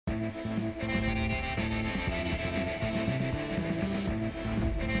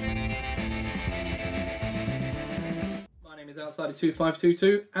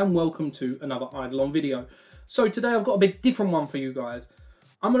Outsider2522 and welcome to another Idleon video. So today I've got a bit different one for you guys.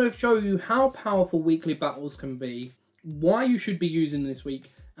 I'm going to show you how powerful weekly battles can be, why you should be using this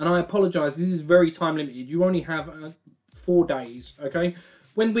week, and I apologise, this is very time limited. You only have 4 days, okay?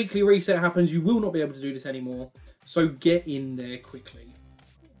 When weekly reset happens, you will not be able to do this anymore, so get in there quickly.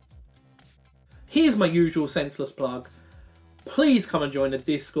 Here's my usual senseless plug. Please come and join the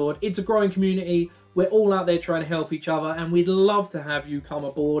Discord. It's a growing community. We're all out there trying to help each other and we'd love to have you come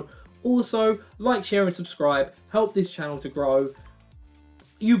aboard. Also, like, share and subscribe. Help this channel to grow.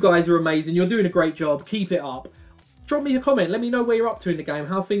 You guys are amazing. You're doing a great job. Keep it up. Drop me a comment. Let me know where you're up to in the game,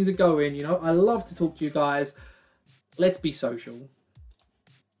 how things are going. You know, I love to talk to you guys. Let's be social.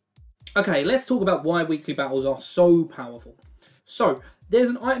 Okay, let's talk about why weekly battles are so powerful. So, there's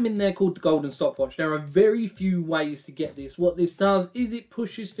an item in there called the golden stopwatch. There are very few ways to get this. What this does is it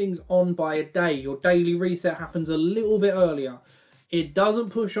pushes things on by a day. Your daily reset happens a little bit earlier. It doesn't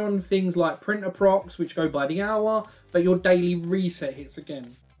push on things like printer procs, which go by the hour, but your daily reset hits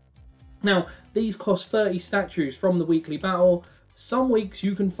again. Now, these cost 30 statues from the weekly battle. Some weeks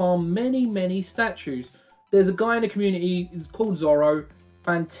you can farm many statues. There's a guy in the community, he's called Zorro,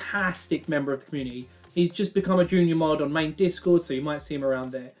 fantastic member of the community. He's just become a junior mod on main Discord, so you might see him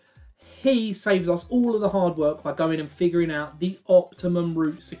around there. He saves us all of the hard work by going and figuring out the optimum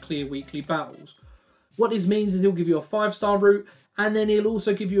routes to clear weekly battles. What this means is he'll give you a 5-star route, and then he'll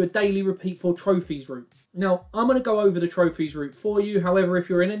also give you a daily repeat for trophies route. Now, I'm going to go over the trophies route for you. However, if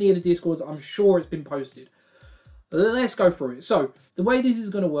you're in any of the Discords, I'm sure it's been posted. Let's go through it. So, the way this is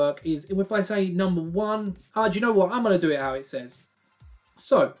going to work is, if I say number 1... do you know what? I'm going to do it how it says.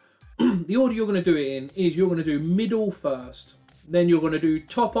 So, the order you're going to do it in is you're going to do middle first. Then you're going to do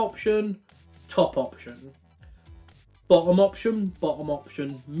top option, bottom option,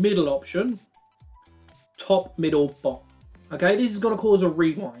 middle option, top, middle, bottom. Okay, this is going to cause a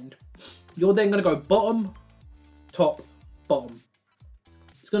rewind. You're then going to go bottom, top, bottom.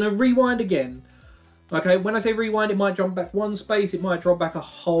 It's going to rewind again. Okay, when I say rewind, it might jump back 1 space, it might drop back a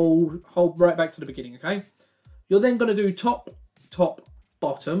whole right back to the beginning, okay? You're then going to do top,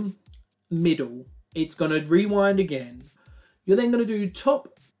 bottom, middle. It's going to rewind again. You're then going to do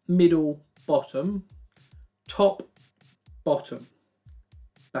top, middle, bottom, top, bottom.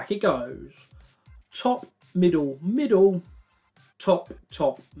 Back it goes. Top, middle, middle, top,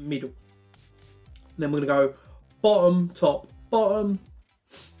 middle. Then we're going to go bottom, top, bottom,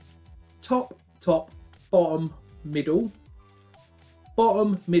 top, bottom, middle,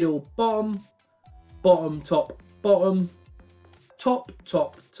 bottom, middle, bottom, bottom, top, bottom, top,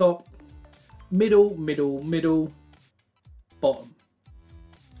 middle, bottom,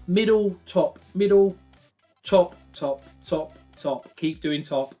 middle, top, top. Keep doing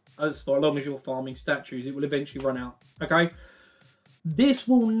top as long as you're farming statues. It will eventually run out. Okay, this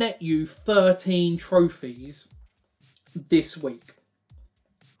will net you 13 trophies this week.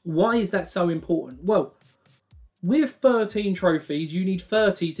 Why is that so important? Well, with 13 trophies, you need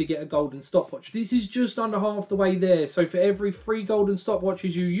 30 to get a golden stopwatch. This is just under half the way there. So for every 3 golden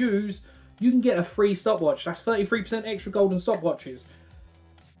stopwatches you use, you can get a free stopwatch. That's 33% extra golden stopwatches.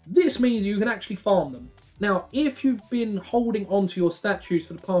 This means you can actually farm them. Now, if you've been holding on to your statues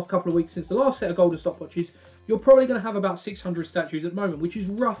for the past couple of weeks since the last set of golden stopwatches, you're probably going to have about 600 statues at the moment, which is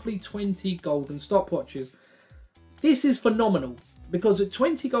roughly 20 golden stopwatches. This is phenomenal, because at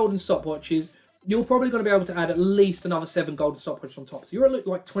 20 golden stopwatches, you're probably going to be able to add at least another 7 golden stopwatches on top. So you're at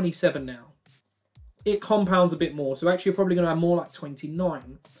like 27 now. It compounds a bit more, so actually you're probably going to have more like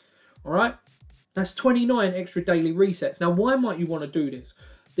 29. Alright? That's 29 extra daily resets. Now, why might you want to do this?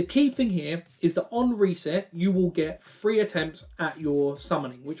 The key thing here is that on reset, you will get 3 attempts at your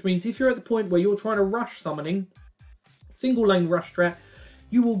summoning, which means if you're at the point where you're trying to rush summoning, single lane rush strat,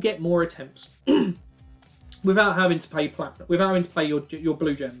 you will get more attempts without having to pay platinum, without having to pay your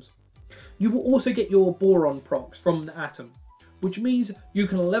blue gems. You will also get your boron procs from the atom, which means you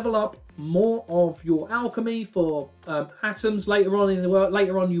can level up more of your alchemy for atoms later on in the world.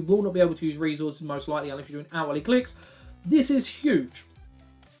 Later on, you will not be able to use resources most likely unless you're doing hourly clicks. This is huge.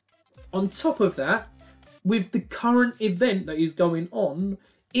 On top of that, with the current event that is going on,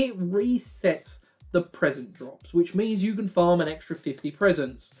 it resets the present drops, which means you can farm an extra 50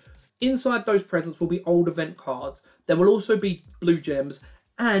 presents. Inside those presents will be old event cards. There will also be blue gems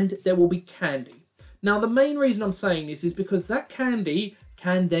and there will be candy. Now, the main reason I'm saying this is because that candy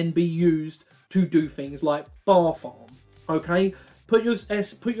can then be used to do things like bar farm. Okay, put your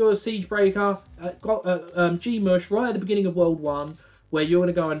siege breaker, G-Mush right at the beginning of World 1, where you're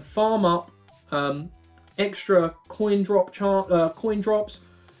going to go and farm up extra coin drops,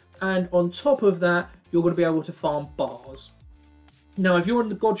 and on top of that, you're going to be able to farm bars. Now, if you're on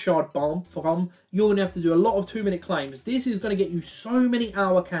the God Shard farm, you're going to have to do a lot of 2-minute claims. This is going to get you so many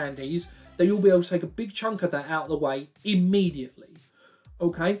hour candies that you'll be able to take a big chunk of that out of the way immediately.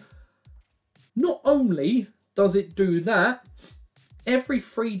 Okay? Not only does it do that, every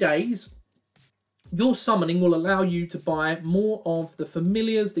 3 days, your summoning will allow you to buy more of the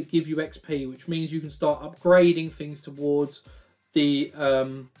familiars that give you XP, which means you can start upgrading things towards the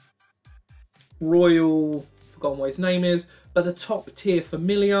royal, forgotten what his name is, but the top tier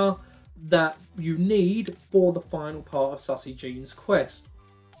familiar that you need for the final part of Sussy Jean's quest.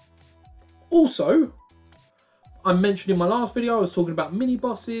 Also, I mentioned in my last video, I was talking about mini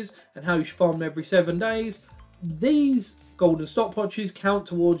bosses and how you should farm them every 7 days. These golden stopwatches count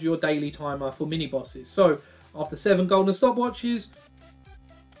towards your daily timer for mini bosses. So after 7 golden stopwatches,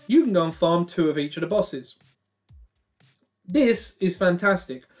 you can go and farm 2 of each of the bosses. This is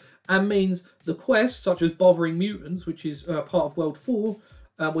fantastic and means the quests such as bothering mutants, which is part of World 4,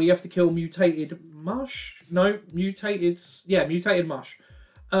 where you have to kill mutated mush. No, mutated mush.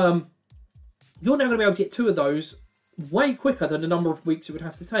 You're now going to be able to get 2 of those way quicker than the number of weeks it would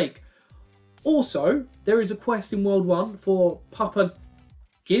have to take. Also, there is a quest in World 1 for Papa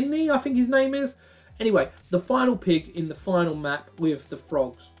Guinea, I think his name is. Anyway, the final pig in the final map with the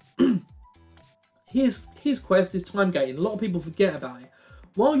frogs. His quest is time gating. A lot of people forget about it.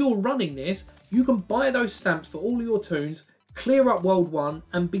 While you're running this, you can buy those stamps for all of your toons, clear up World 1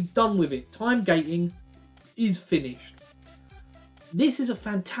 and be done with it. Time gating is finished. This is a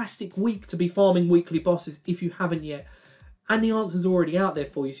fantastic week to be farming weekly bosses if you haven't yet. And the answer's already out there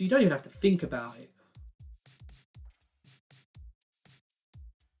for you, so you don't even have to think about it.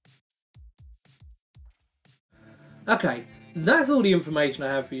 Okay, that's all the information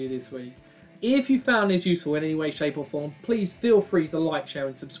I have for you this week. If you found this useful in any way, shape or form, please feel free to like, share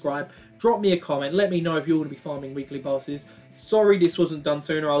and subscribe. Drop me a comment, let me know if you're going to be farming weekly bosses. Sorry this wasn't done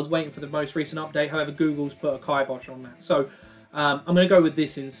sooner, I was waiting for the most recent update, however Google's put a kibosh on that. So I'm going to go with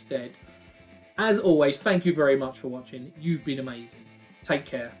this instead. As always, thank you very much for watching. You've been amazing. Take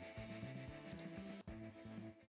care.